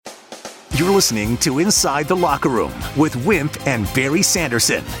You're listening to Inside the Locker Room with Wimp and Barry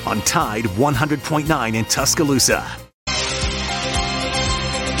Sanderson on Tide 100.9 in Tuscaloosa.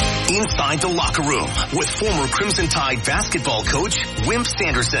 Inside the Locker Room with former Crimson Tide basketball coach Wimp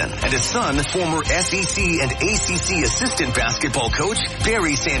Sanderson and his son, former SEC and ACC assistant basketball coach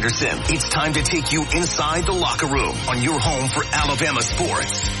Barry Sanderson. It's time to take you inside the locker room on your home for Alabama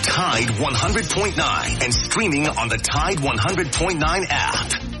sports. Tide 100.9 and streaming on the Tide 100.9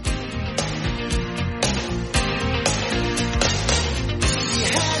 app.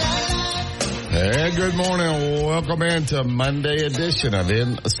 Hey, good morning. Welcome into Monday edition of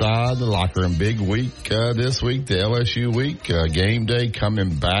Inside the Locker Room. Big week this week, the LSU week. Game day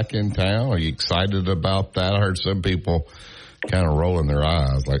coming back in town. Are you excited about that? I heard some people kind of rolling their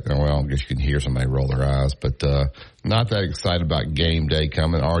eyes. Like, well, I guess you can hear somebody roll their eyes. But not that excited about game day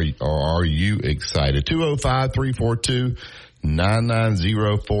coming. Are you excited?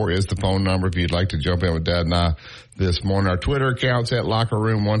 205-342-9904 is the phone number if you'd like to jump in with Dad and I this morning. Our Twitter accounts at Locker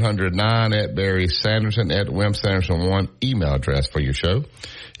Room 109, at Barry Sanderson, at Wimp Sanderson 1. Email address for your show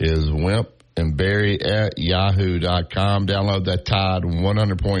is Wimp and Barry at yahoo.com. Download that Tide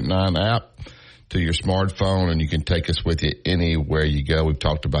 100.9 app to your smartphone, and you can take us with you anywhere you go. We've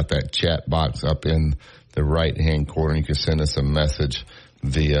talked about that chat box up in the right-hand corner. You can send us a message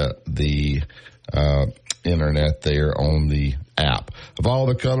via the internet there on the app. Of all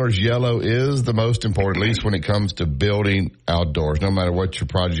the colors, yellow is the most important, at least when it comes to building outdoors. No matter what your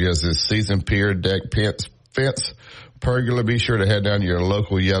project is this season, pier, deck, fence, pergola, be sure to head down to your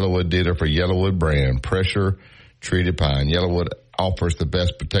local Yellowwood dealer for Yellowwood brand pressure treated pine. Yellowwood offers the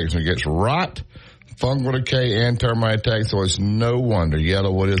best protection against rot, fungal decay, and termite attacks, so it's no wonder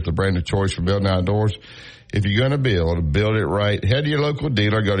Yellowwood is the brand of choice for building outdoors. If you're going to build it right, head to your local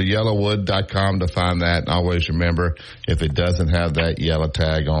dealer. Go to yellowwood.com to find that. And always remember, if it doesn't have that yellow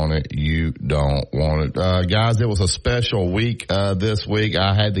tag on it, you don't want it. Guys, it was a special week this week.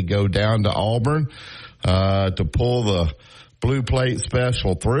 I had to go down to Auburn to pull the Blue Plate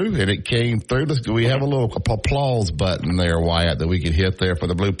special through, and it came through. We have a little applause button there, Wyatt, that we could hit there for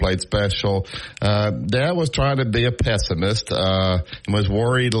the Blue Plate special. Dad was trying to be a pessimist and was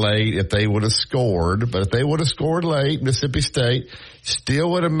worried late if they would have scored. But if they would have scored late, Mississippi State still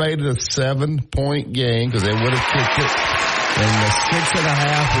would have made it a 7-point game because they would have kicked it. And the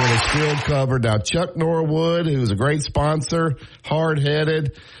 6.5 would have still covered. Now, Chuck Norwood, who's a great sponsor,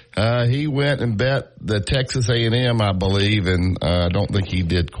 hard-headed, he went and bet the Texas A&M, I believe, and I don't think he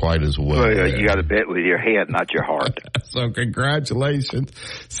did quite as well. Well, you got to bet with your head, not your heart. So congratulations.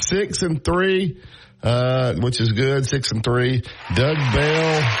 6-3, which is good. 6-3. Doug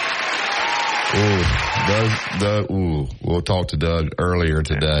Bell. We'll talk to Doug earlier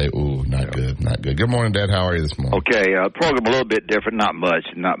today. Not good. Good morning, Dad. How are you this morning? Okay, program a little bit different. Not much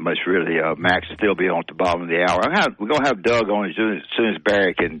really. Max will still be on at the bottom of the hour. We're going to have Doug on as soon as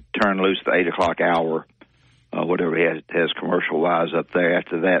Barry can turn loose the 8 o'clock hour, whatever he has commercial-wise up there.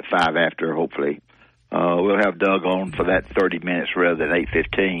 After that, 5 after, hopefully. We'll have Doug on for that 30 minutes rather than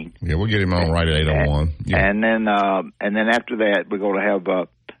 8:15. Yeah, we'll get him on right at 8:01. Yeah. And then after that, we're going to have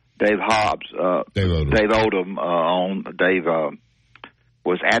Dave Hobbs, Dave Odom on. Dave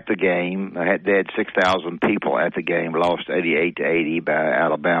was at the game. They had 6,000 people at the game. Lost 88-80 by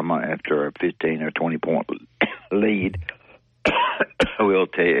Alabama after a 15 or 20 point lead. We'll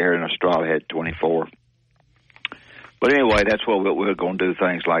tell you, Aaron Estrada had 24. But anyway, that's what we're going to do,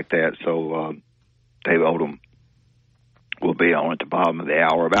 things like that. So Dave Odom will be on at the bottom of the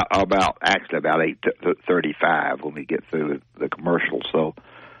hour, about 8:35 when we get through the commercial. So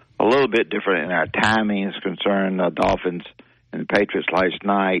a little bit different in our timing is concerned. Dolphins and Patriots last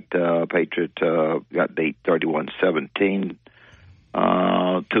night. Patriots got beat 31-17.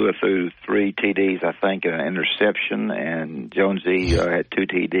 Tua threw 3 TDs, I think, and an interception. And Jonesy had 2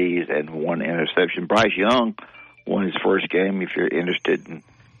 TDs and 1 interception. Bryce Young won his first game. If you're interested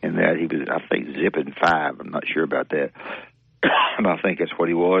in that, he was, I think, zipping 5. I'm not sure about that. But I think that's what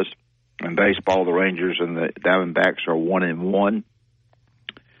he was. In baseball, the Rangers and the Diamondbacks are 1-1.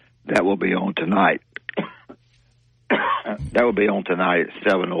 That will be on tonight. That will be on tonight at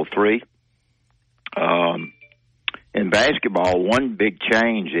 7:03. In basketball, one big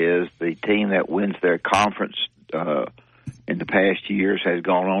change is the team that wins their conference in the past years has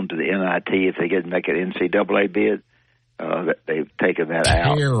gone on to the NIT. If they get make an NCAA bid, they've taken that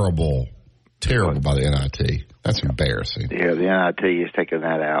out. Terrible by the NIT. That's embarrassing. Yeah, the NIT is taking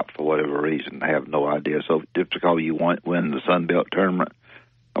that out for whatever reason. I have no idea. So just because you win the Sun Belt tournament,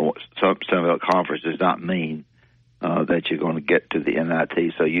 Sun Belt Conference does not mean that you're going to get to the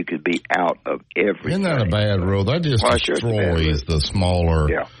NIT, so you could be out of everything. Isn't that a bad rule? That just destroys the smaller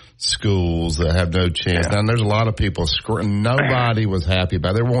schools that have no chance. Now, there's a lot of people nobody was happy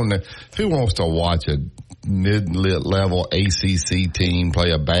about it. Who wants to watch a mid-level ACC team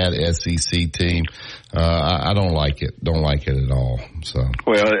play a bad SEC team? I don't like it. Don't like it at all. So.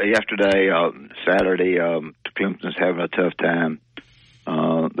 Well, yesterday, Saturday, Clemson's having a tough time.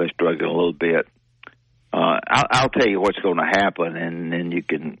 They're struggling a little bit. I'll tell you what's going to happen, and then you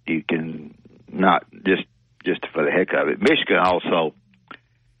can not just for the heck of it. Michigan also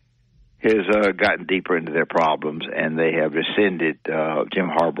has gotten deeper into their problems, and they have rescinded Jim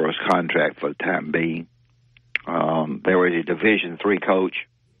Harbaugh's contract for the time being. There was a Division III coach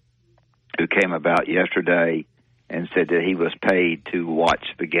who came about yesterday and said that he was paid to watch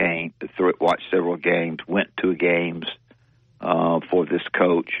the game, watch several games, went to games for this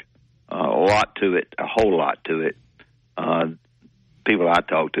coach. A lot to it, a whole lot to it. People I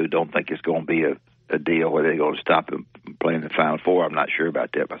talk to don't think it's going to be a deal where they're going to stop him from playing the Final Four. I'm not sure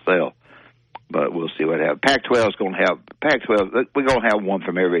about that myself, but we'll see what happens. Pac-12 is going to have we're going to have one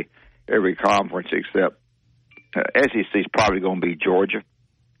from every conference except SEC is probably going to be Georgia.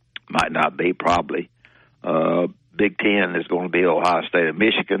 Might not be, probably. Big Ten is going to be Ohio State and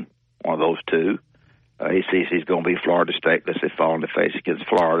Michigan, one of those two. ACC is going to be Florida State, unless they fall in the face against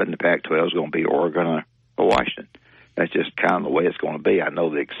Florida, and the Pac-12 is going to be Oregon or Washington. That's just kind of the way it's going to be. I know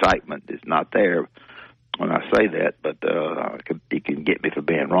the excitement is not there when I say that, but you can get me for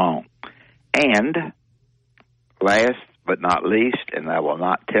being wrong. And last but not least, and I will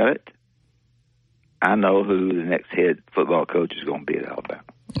not tell it, I know who the next head football coach is going to be at Alabama.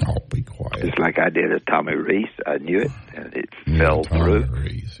 Oh, be quiet. Just like I did at Tommy Rees. I knew it, and it fell through.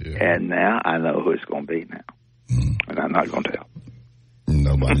 Rees, yeah. And now I know who it's going to be now. And I'm not going to tell.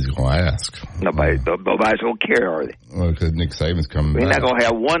 Nobody's going to ask. Nobody's going to care, are they? Well, because Nick Saban's coming back. We're not going to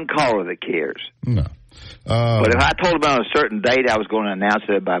have one caller that cares. No. But if I told them on a certain date I was going to announce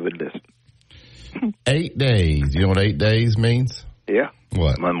it, everybody would listen. 8 days. You know what 8 days means? Yeah.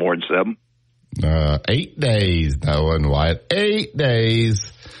 What? More than 7. 8 days, Noah and Wyatt. 8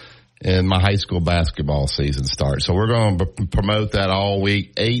 days. And my high school basketball season starts. So we're going to promote that all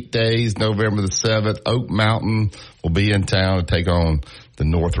week. 8 days, November the 7th. Oak Mountain will be in town to take on the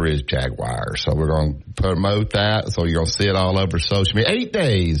Northridge Jaguars. So we're going to promote that. So you're going to see it all over social media. 8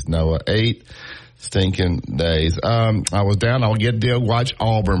 days, Noah. 8 stinking days. I was down. I'll get to watch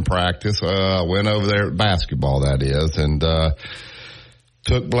Auburn practice. Went over there at basketball, that is. And,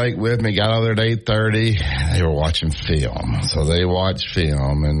 took Blake with me, got over there at 8:30. They were watching film. So they watched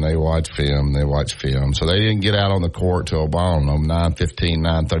film, and they watched film, they watched film. So they didn't get out on the court till, I don't know, 9:15,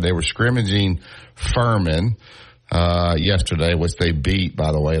 9:30. They were scrimmaging Furman yesterday, which they beat,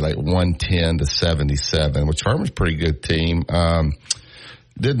 by the way, like 110-77, which Furman's a pretty good team.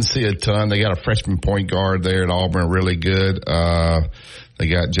 Didn't see a ton. They got a freshman point guard there at Auburn, really good. They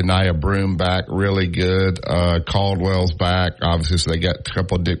got Janiah Broome back, really good. Caldwell's back, obviously, so they got a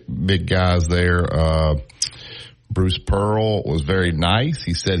couple of big guys there. Bruce Pearl was very nice.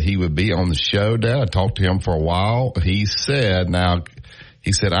 He said he would be on the show, Dad. I talked to him for a while. He said,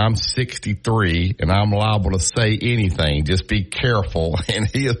 I'm 63 and I'm liable to say anything. Just be careful. And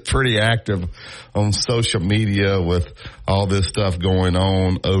he is pretty active on social media with all this stuff going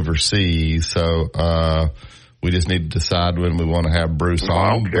on overseas. So, we just need to decide when we want to have Bruce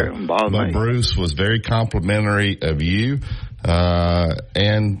on. But Bruce was very complimentary of you,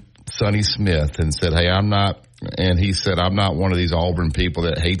 and Sonny Smith, and said, hey, I'm not one of these Auburn people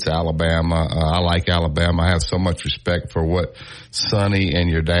that hates Alabama. I like Alabama. I have so much respect for what Sonny and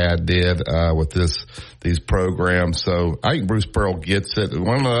your dad did, with these programs. So I think Bruce Pearl gets it.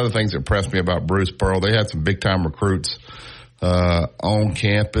 One of the other things that impressed me about Bruce Pearl, they had some big time recruits on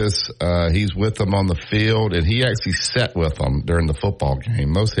campus. He's with them on the field, and he actually sat with them during the football game.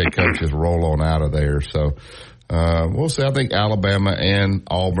 Most head coaches roll on out of there. So, we'll see. I think Alabama and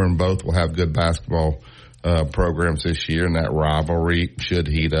Auburn both will have good basketball, programs this year, and that rivalry should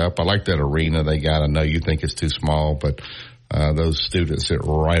heat up. I like that arena they got. I know you think it's too small, but, those students sit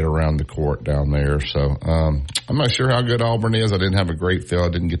right around the court down there. So, I'm not sure how good Auburn is. I didn't have a great feel. I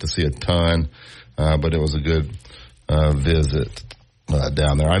didn't get to see a ton, but it was a good visit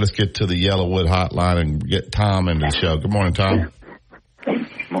down there. I just get to the Yellowwood hotline and get Tom into the show. Good morning, Tom.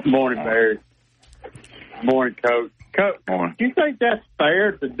 Morning, Barry. Morning, Coach. Coach, do you think that's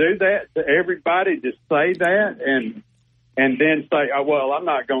fair to do that to everybody, to say that and then say, oh, well, I'm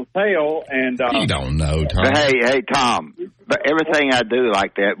not going to tell? And you don't know, Tom. Hey, Tom. But everything I do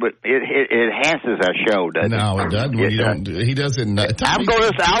like that, but it enhances our show, doesn't it? No, it doesn't. Well, you don't. He doesn't.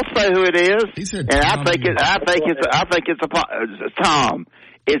 I'll say who it is. He said, and I think it's Tom.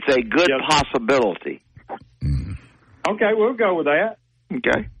 It's a good possibility. Okay, we'll go with that.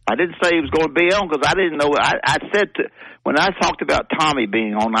 Okay. I didn't say he was going to be on because I didn't know. I said when I talked about Tommy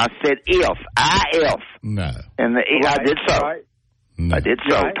being on, I said if. No. And I did so. Right. No. I did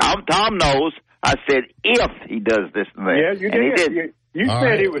so. Right. Tom knows. I said if he does this and that. Yeah, you and did. He did. You said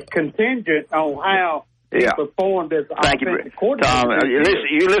right. it was contingent on how he performed as Thank you, offensive coordinator. Tom.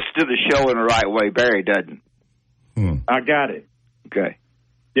 You listen to the show in the right way. Barry doesn't. I got it. Okay.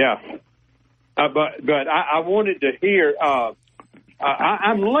 Yeah. But I wanted to hear.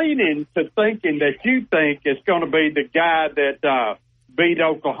 I'm leaning to thinking that you think it's going to be the guy that beat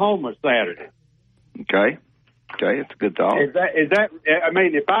Oklahoma Saturday. Okay. It's a good thought. Is that? I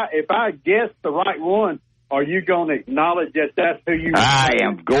mean, if I guess the right one, are you going to acknowledge that that's who you? I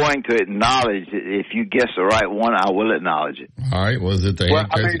am going to acknowledge it. If you guess the right one, I will acknowledge it. All right. Was it the Well, head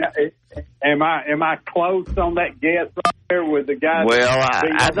coach? I mean, am I close on that guess right there with the guy? Well,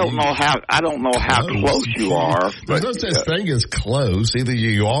 I don't know how close you are. There's no such thing as close. Either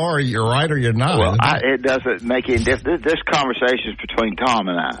you are, you're right, or you're not. Well, it doesn't make any difference. This conversation is between Tom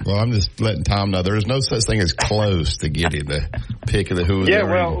and I. Well, I'm just letting Tom know there is no such thing as close to getting the pick of the who. Yeah,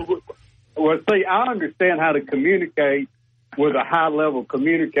 well, see, I understand how to communicate with a high-level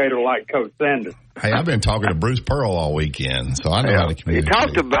communicator like Coach Sanders. Hey, I've been talking to Bruce Pearl all weekend, so I know how to communicate.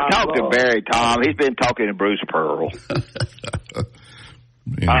 Talk to Barry, Tom. He's been talking to Bruce Pearl.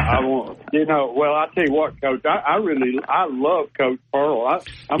 I want, well, I tell you what, Coach, I love Coach Pearl.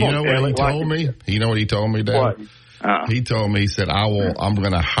 You know what he told me? You know what he told me, Dad? What? He told me, he said, I'm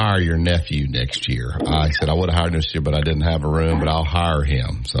going to hire your nephew next year. I said, I would have hired him this year, but I didn't have a room, but I'll hire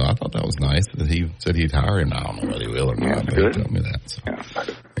him. So I thought that was nice that he said he'd hire him. I don't know whether he will or not, but he told me that. So,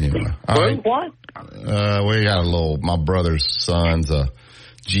 anyway. All right. What? We got my brother's son's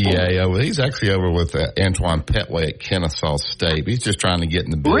GA over. He's actually over with Antoine Petway at Kennesaw State. He's just trying to get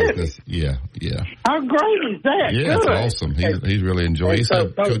in the business. Really? Yeah. How great is that? Yeah, Good. it's awesome. He's really enjoying it. He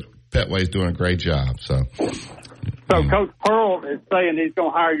said Coach Petway's doing a great job, So Coach Pearl is saying he's going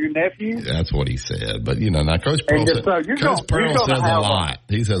to hire your nephew? That's what he said. But, now Coach Pearl, says a lot.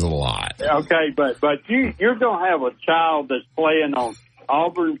 He says a lot. Okay, but you're going to have a child that's playing on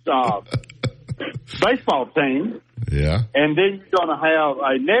Auburn's baseball team. Yeah. And then you're going to have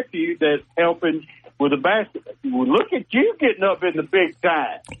a nephew that's helping with the basketball. Well, look at you getting up in the big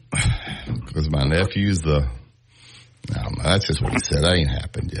time. Because my nephew's I don't know. That's just what he said. That ain't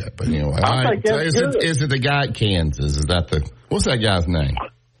happened yet. But anyway, is it the guy at Kansas? Is that what's that guy's name?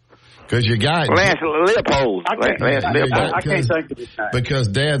 Because your guy Lance Leopold. I can't think of his name. Because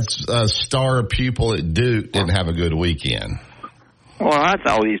Dad's star pupil at Duke didn't have a good weekend. Well, I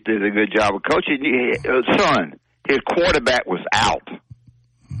thought he did a good job of coaching. Son, his quarterback was out.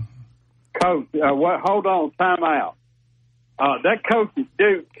 Coach, hold on, time out. That coach at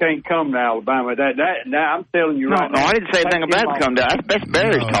Duke can't come to Alabama. I'm telling you right now. No, I didn't say anything about him come down. That's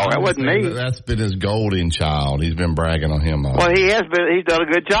Barry's talk. That wasn't me. That's been his golden child. He's been bragging on him. Well, he has been. He's done a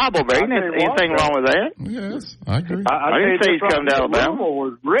good job over there. Anything wrong with that? Yes, I agree. I didn't say he's come to Alabama. Louisville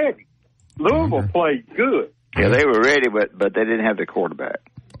was ready. Louisville played good. Yeah, they were ready, but they didn't have the quarterback.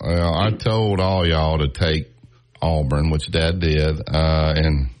 Well, I told all y'all to take Auburn, which Dad did,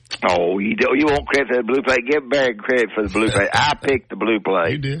 and. Oh, you won't credit for the blue plate. Give Barry credit for the blue plate. I picked the blue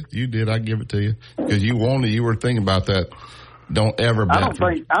plate. You did. I give it to you because you were thinking about that. Don't ever bet. I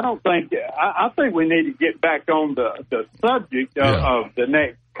think we need to get back on the subject of the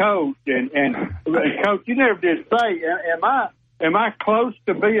next coach. And Coach, you never did say, am I close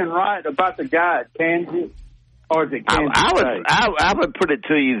to being right about the guy at Kansas or is it Kansas State? I would put it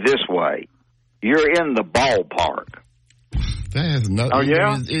to you this way: you're in the ballpark. That has nothing. Oh,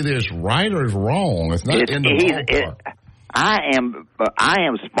 yeah? Either it's right or it's wrong. It's not in the ballpark. I am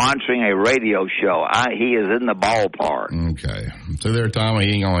sponsoring a radio show. He is in the ballpark. Okay. So there, Tommy,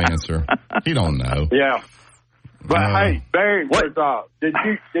 he ain't gonna answer. He don't know. Yeah. But hey, Barry, did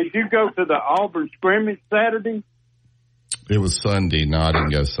you go to the Auburn scrimmage Saturday? It was Sunday. No, I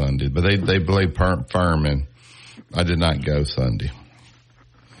didn't go Sunday. But they played Furman. I did not go Sunday.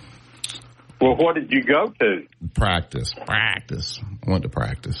 Well, what did you go to? Practice. I went to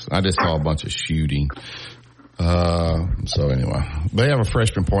practice. I just saw a bunch of shooting. So anyway, they have a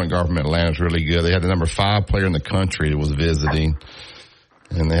freshman point guard from Atlanta. It's really good. They had the number 5 player in the country that was visiting.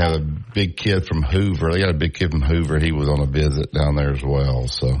 And they had a big kid from Hoover. He was on a visit down there as well.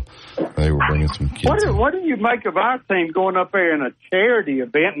 So they were bringing some kids. What do you make of our team going up there in a charity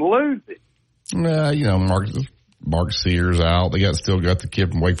event and losing? Mark Sears out. They still got the kid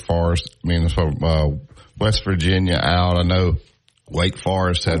from Wake Forest. West Virginia out. I know Wake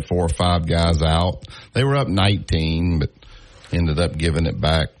Forest had 4 or 5 guys out. They were up 19, but ended up giving it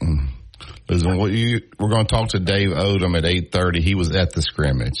back. And Listen, we're going to talk to Dave Odom at 8:30. He was at the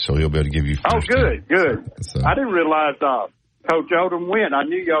scrimmage, so he'll be able to give you first good. So. I didn't realize Coach Odom went. I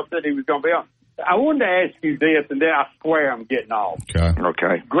knew y'all said he was going to be on. I wanted to ask you this, and then I swear I'm getting off.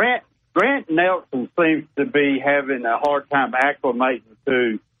 Okay. Grant Nelson seems to be having a hard time acclimating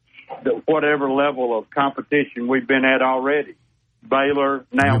to whatever level of competition we've been at already. Baylor,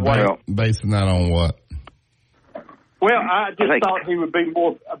 now Wales. Basing that on what? Well, I just thought he would be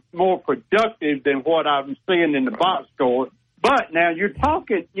more productive than what I'm seeing in the box score. But now you're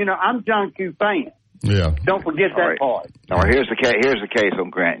talking, I'm John Q. fan. Yeah. Don't forget that part. All right, here's the case on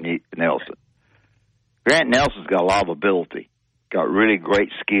Grant Nelson. Grant Nelson's got a lot of ability, got really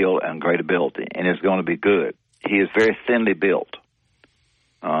great skill and great ability, and is going to be good. He is very thinly built.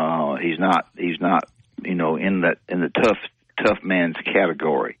 He's not, in the tough man's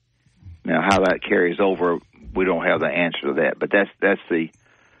category. Now, how that carries over, we don't have the answer to that. But that's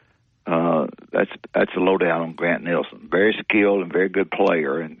the lowdown on Grant Nelson. Very skilled and very good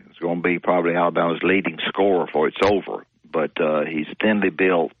player, and it's going to be probably Alabama's leading scorer before it's over. But he's thinly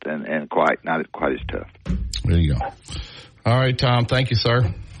built and not quite as tough. There you go. All right, Tom. Thank you,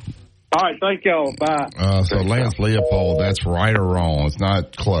 sir. All right, thank y'all. Bye. So Lance Leopold, that's right or wrong? It's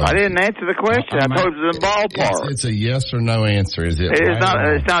not close. I didn't answer the question. I told you it was in the ballpark. It's a yes or no answer. Is it? It's not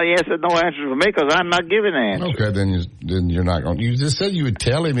a yes or no answer for me because I'm not giving an answer. Okay, then you're not going. You just said you would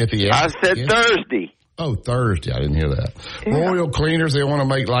tell him if he asked. I said Thursday. Oh, Thursday. I didn't hear that. Yeah. Royal Cleaners, they want to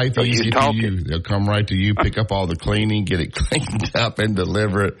make life easy for you. They'll come right to you, pick up all the cleaning, get it cleaned up, and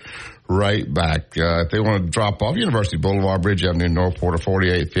deliver it right back. If they want to drop off, University Boulevard, Bridge Avenue, Northport, or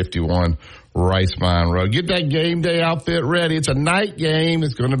 4851 Rice Mine Road. Get that game day outfit ready. It's a night game.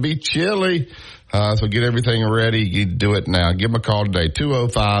 It's going to be chilly. So get everything ready. You do it now. Give them a call today,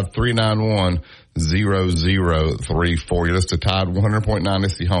 205-391-0034. You listen to Tide 100.9.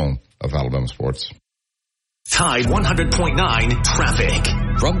 It's the home of Alabama sports. Tide 100.9 traffic.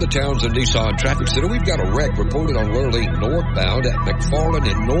 From the Townsend Nissan Traffic Center, we've got a wreck reported on Lurleen northbound at McFarland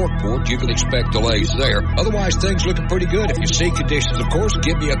and Northport. You can expect delays there. Otherwise, things looking pretty good. If you see conditions, of course,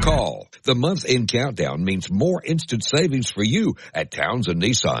 give me a call. The month-end countdown means more instant savings for you at Townsend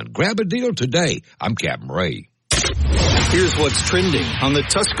Nissan. Grab a deal today. I'm Captain Ray. Here's what's trending on the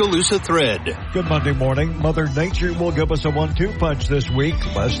Tuscaloosa thread. Good Monday morning. Mother Nature will give us a 1-2 punch this week.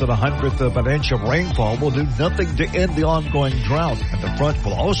 Less than 100th of an inch of rainfall will do nothing to end the ongoing drought. And the front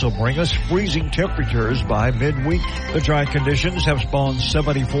will also bring us freezing temperatures by midweek. The dry conditions have spawned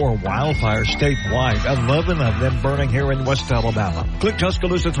 74 wildfires statewide, 11 of them burning here in West Alabama. Click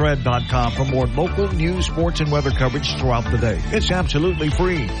TuscaloosaThread.com for more local news, sports, and weather coverage throughout the day. It's absolutely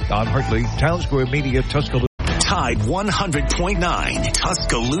free. Don Hartley, Town Square Media, Tuscaloosa. Tide 100.9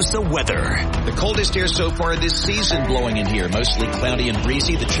 Tuscaloosa weather. The coldest air so far this season blowing in here. Mostly cloudy and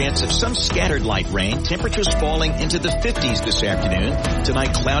breezy. The chance of some scattered light rain. Temperatures falling into the 50s this afternoon.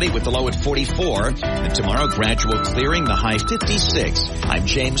 Tonight cloudy with the low at 44. And tomorrow gradual clearing, the high 56. I'm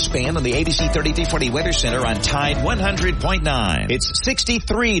James Spann on the ABC 3340 Weather Center on Tide 100.9. It's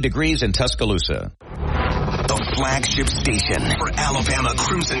 63 degrees in Tuscaloosa. The flagship station for Alabama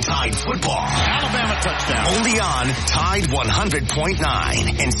Crimson Tide football. Alabama touchdown. Only on Tide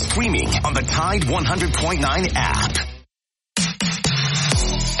 100.9 and streaming on the Tide 100.9 app.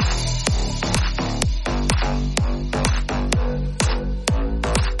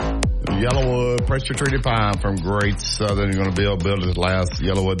 Yellowwood, pressure treated pine from Great Southern. You're going to build it last.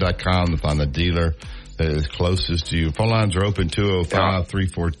 Yellowwood.com to find the dealer that is closest to you. Phone lines are open,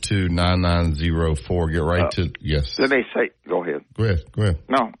 205-342-9904. Get right to, yes. Let me say, go ahead. Go ahead.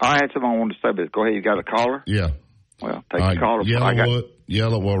 No, I had something I wanted to say, but go ahead. You got a caller? Yeah. Well, take the caller.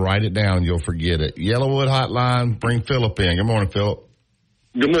 Yellowwood, write it down. You'll forget it. Yellowwood hotline, bring Philip in. Good morning, Philip.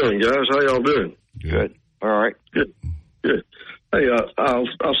 Good morning, guys. How y'all doing? Good. All right. Good. Hey,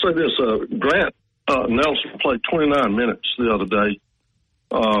 I'll say this. Grant Nelson played 29 minutes the other day.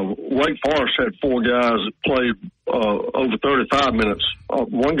 Wake Forest had 4 guys that played over 35 minutes.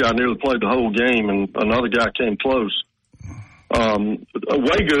 One guy nearly played the whole game, and another guy came close.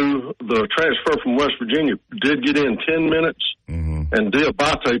 Wagoo, the transfer from West Virginia, did get in 10 minutes, and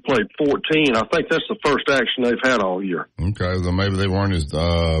Diabate played 14. I think that's the first action they've had all year. Okay, so maybe they weren't as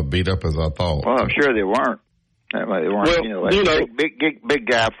beat up as I thought. Well, I'm sure they weren't. They weren't. Big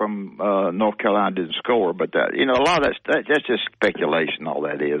guy from North Carolina didn't score, but that, a lot of that's just speculation. All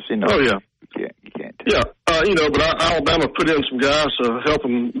that is, Oh yeah, you can't. Yeah, but Alabama put in some guys to help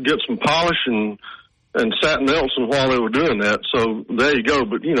them get some polish and sat Nelson while they were doing that. So there you go.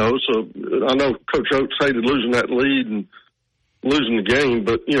 But so I know Coach Oates hated losing that lead, and losing the game,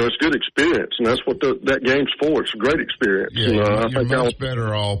 but, it's good experience, and that's what that game's for. It's a great experience. Yeah, you're much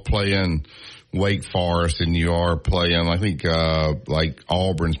better off playing Wake Forest than you are playing, I think, like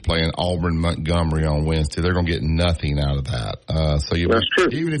Auburn's playing Auburn Montgomery on Wednesday. They're going to get nothing out of that. That's true.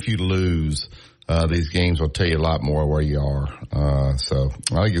 Even if you lose, these games will tell you a lot more where you are. So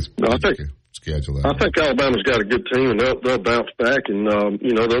I think it's schedule that. I think Alabama's got a good team, and they'll bounce back, and,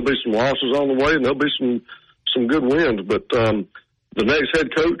 there'll be some losses on the way, and there'll be some good wins. But the next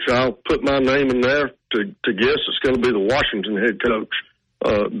head coach, I'll put my name in there to guess it's going to be the Washington head coach,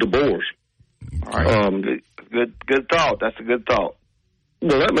 DeBoer. All right. Good thought. That's a good thought.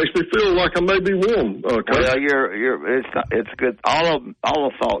 Well, that makes me feel like I may be warm. Well, it's good. All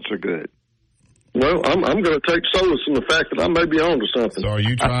the thoughts are good. Well, I'm going to take solace in the fact that I may be on to something. So are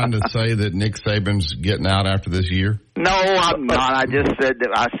you trying to say that Nick Saban's getting out after this year? No, I'm not. I just said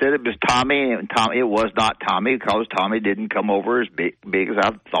that. I said it was Tommy, and it was not Tommy because Tommy didn't come over as big as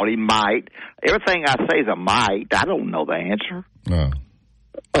I thought he might. Everything I say is a might. I don't know the answer. No.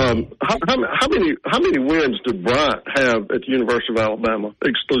 How many wins did Bryant have at the University of Alabama,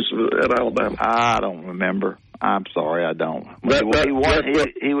 exclusive at Alabama? I don't remember. I'm sorry, I don't.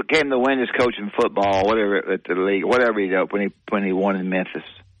 He came to win his coaching football, whatever at the league, whatever he did when he won in Memphis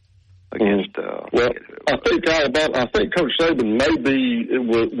against. I think Coach Saban may be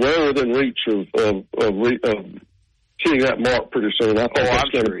well within reach of hitting that mark pretty soon. I'm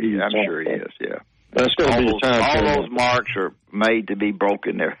sure he is. Yeah. That's going to be a time. All those marks are made to be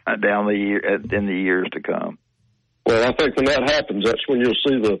broken there down the year in the years to come. Well, I think when that happens, that's when you'll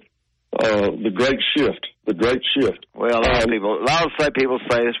see the great shift. The great shift. Well, a lot of people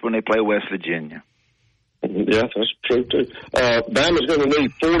say this when they play West Virginia. Yeah, that's true too. Bama's going to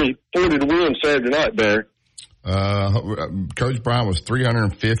need 40 to win Saturday night, Barry. Coach Bryant was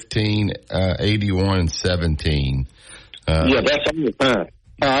 315, 81, and 17. Yeah, that's all the time.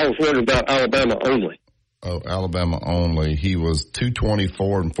 I was worried about Alabama only. Oh, Alabama only. He was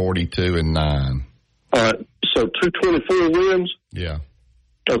 224 and 42 and 9. All right, so 224 wins? Yeah.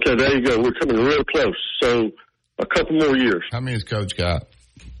 Okay, there you go. We're coming real close. So a couple more years. How many has Coach got?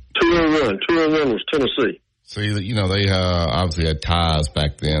 201. 201 was Tennessee. See, they obviously had ties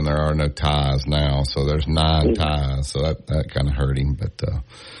back then. There are no ties now, so there's 9 ties. So that kind of hurt him, but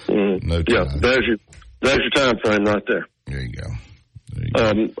no ties. Yeah, there's your time frame right there. There you go.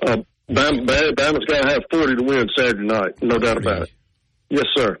 Bama's got to have 40 to win Saturday night. No doubt about it. Yes,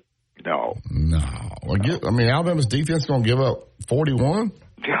 sir. No. Alabama's defense going to give up 41?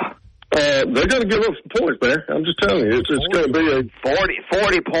 Yeah. They're going to give up some points, man. I'm just telling you. It's going to be a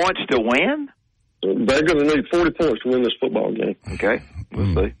 40 points to win? They're going to need 40 points to win this football game. Okay.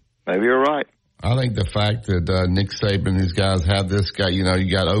 We'll see. Maybe you're right. I think the fact that Nick Saban, these guys have this guy, you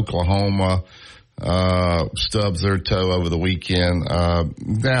got Oklahoma stubs their toe over the weekend.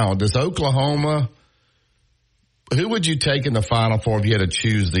 Now, does Oklahoma, who would you take in the Final Four if you had to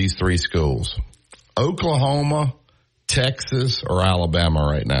choose these 3 schools? Oklahoma, Texas, or Alabama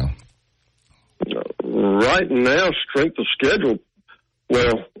right now? Right now, strength of schedule.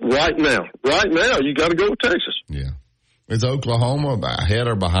 Well, right now, you got to go with Texas. Yeah. Is Oklahoma ahead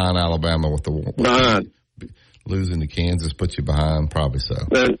or behind Alabama with the behind? Losing to Kansas puts you behind, probably so.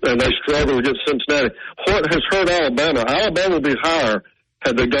 And they struggle against Cincinnati. What has hurt Alabama? Alabama would be higher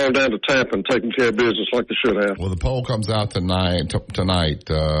had they gone down to Tampa and taken care of business like they should have. Well, the poll comes out tonight. Or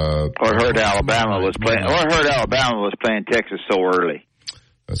heard Alabama was playing Texas so early.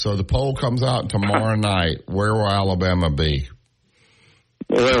 So the poll comes out tomorrow night. Where will Alabama be?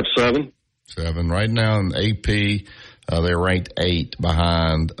 Around 7. 7. Right now in AP, they're ranked 8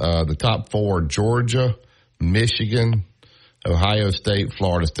 behind the top 4: Georgia, Michigan, Ohio State,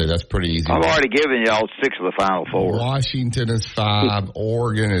 Florida State. That's pretty easy. I've already given y'all 6 of the Final Four. Washington is 5.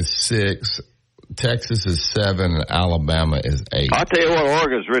 Oregon is 6. Texas is 7. And Alabama is 8. I'll tell you what,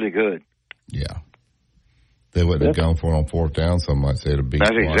 Oregon's really good. Yeah. They wouldn't have gone for it on 4th down so much. They'd have beat.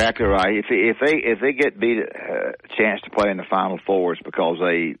 That's exactly right. If they get beat a chance to play in the Final Four, it's because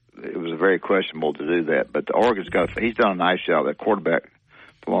it was very questionable to do that. But Oregon's he's done a nice job. That quarterback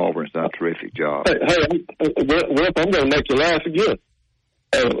from Auburn's done a terrific job. Hey, I'm going to make you laugh again.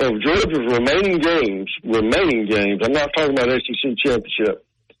 Of Georgia's remaining games, I'm not talking about SEC championship,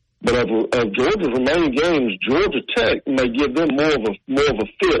 but of Georgia's remaining games, Georgia Tech may give them more of a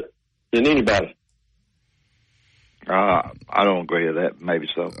fit than anybody. I don't agree with that. Maybe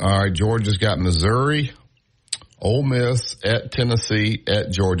so. All right, Georgia's got Missouri, Ole Miss, at Tennessee,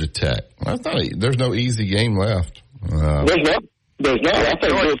 at Georgia Tech. There's no easy game left. There's not. I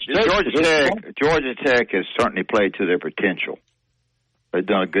think Georgia Tech has certainly played to their potential. They've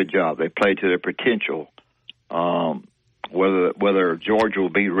done a good job. They played to their potential. Whether Georgia will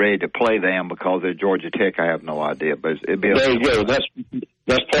be ready to play them because they're Georgia Tech, I have no idea. But it'd be there you go. That's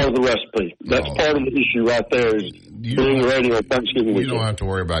part of the recipe. That's part of the issue right there is being ready on Thanksgiving weekend. You don't have to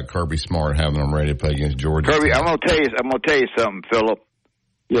worry about Kirby Smart having them ready to play against Georgia. Kirby, I'm gonna tell you something, Philip.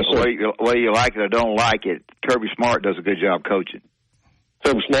 Yes, sir. Whether you like it or don't like it, Kirby Smart does a good job coaching.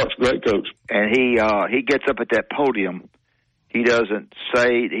 Kirby Smart's a great coach, and he gets up at that podium. He doesn't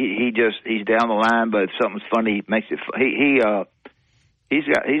say he's down the line, but if something's funny, he makes it. He's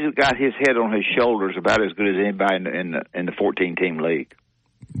got his head on his shoulders about as good as anybody in the 14-team league.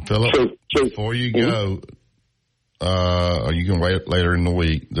 Philip, before you go, you can wait later in the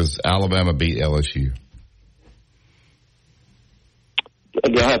week. Does Alabama beat LSU?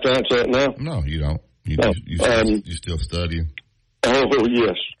 Do I have to answer that now? No, you don't. You still studying? Oh,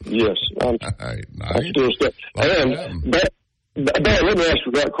 yes. I'm still studying. Let me ask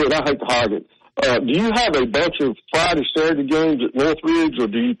you that quick. I hate to hog it. Do you have a bunch of Friday, Saturday games at Northridge, or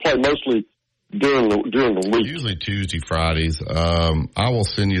do you play mostly during the week? Usually Tuesday, Fridays. I will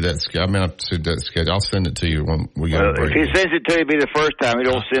send you that schedule. I'll send it to you when we go. If he sends it to you, be the first time. He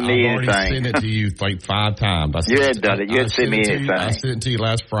don't send me anything. I've already sent it to you like 5 times. You had done it. You had sent me anything. I sent it to you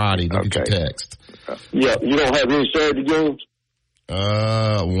last Friday. Look at your text. Yeah, you don't have any Saturday games?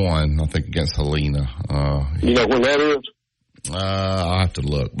 One, I think, against Helena. You know when that is? I'll have to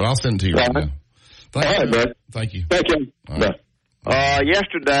look, but I'll send it to you right now. Thank you. Thank you. Right.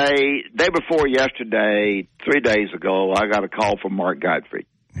 Day before yesterday, 3 days ago, I got a call from Mark Godfrey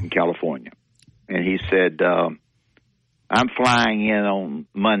in California. And he said, I'm flying in on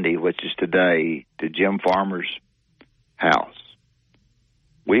Monday, which is today, to Jim Farmer's house.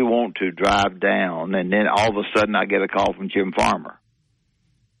 We want to drive down, and then all of a sudden I get a call from Jim Farmer.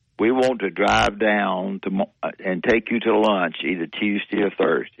 We want to drive down and take you to lunch either Tuesday or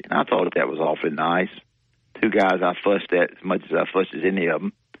Thursday. And I thought that was awfully nice. 2 guys I fussed at as much as I fussed at any of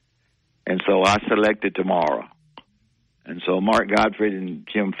them. And so I selected tomorrow. And so Mark Godfrey and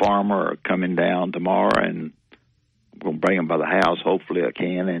Jim Farmer are coming down tomorrow, and I'm going to bring them by the house. Hopefully I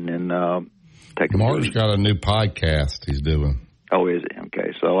can, and then take them. Mark's got a new podcast he's doing. Oh, is it?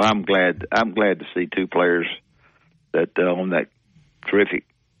 Okay. So I'm glad to see 2 players that on that terrific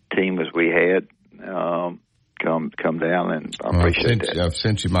team as we had come down, and I appreciate that. I've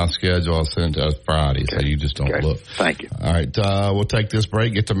sent you my schedule. I'll send it to us Friday, so you just don't look. Thank you. All right, we'll take this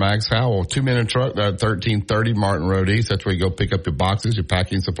break, get to Max Howell. 2-minute truck, 1330 Martin Road East. That's where you go pick up your boxes, your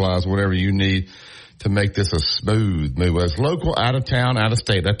packing supplies, whatever you need to make this a smooth move. Whether it's local, out of town, out of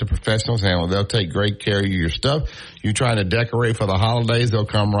state, let the professionals handle it. They'll take great care of your stuff. You trying to decorate for the holidays, they'll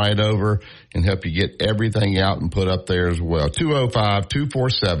come right over and help you get everything out and put up there as well.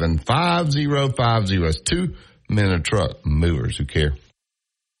 205-247-5050. It's 2-minute truck movers who care.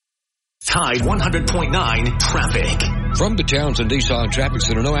 Tide 100.9 traffic. From the Townsend Nissan Traffic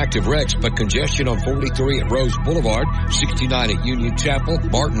Center, no active wrecks, but congestion on 43 at Rose Boulevard, 69 at Union Chapel,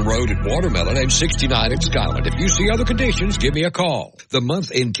 Martin Road at Watermelon, and 69 at Skyland. If you see other conditions, give me a call. The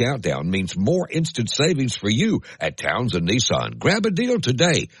month-end countdown means more instant savings for you at Townsend Nissan. Grab a deal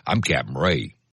today. I'm Captain Ray.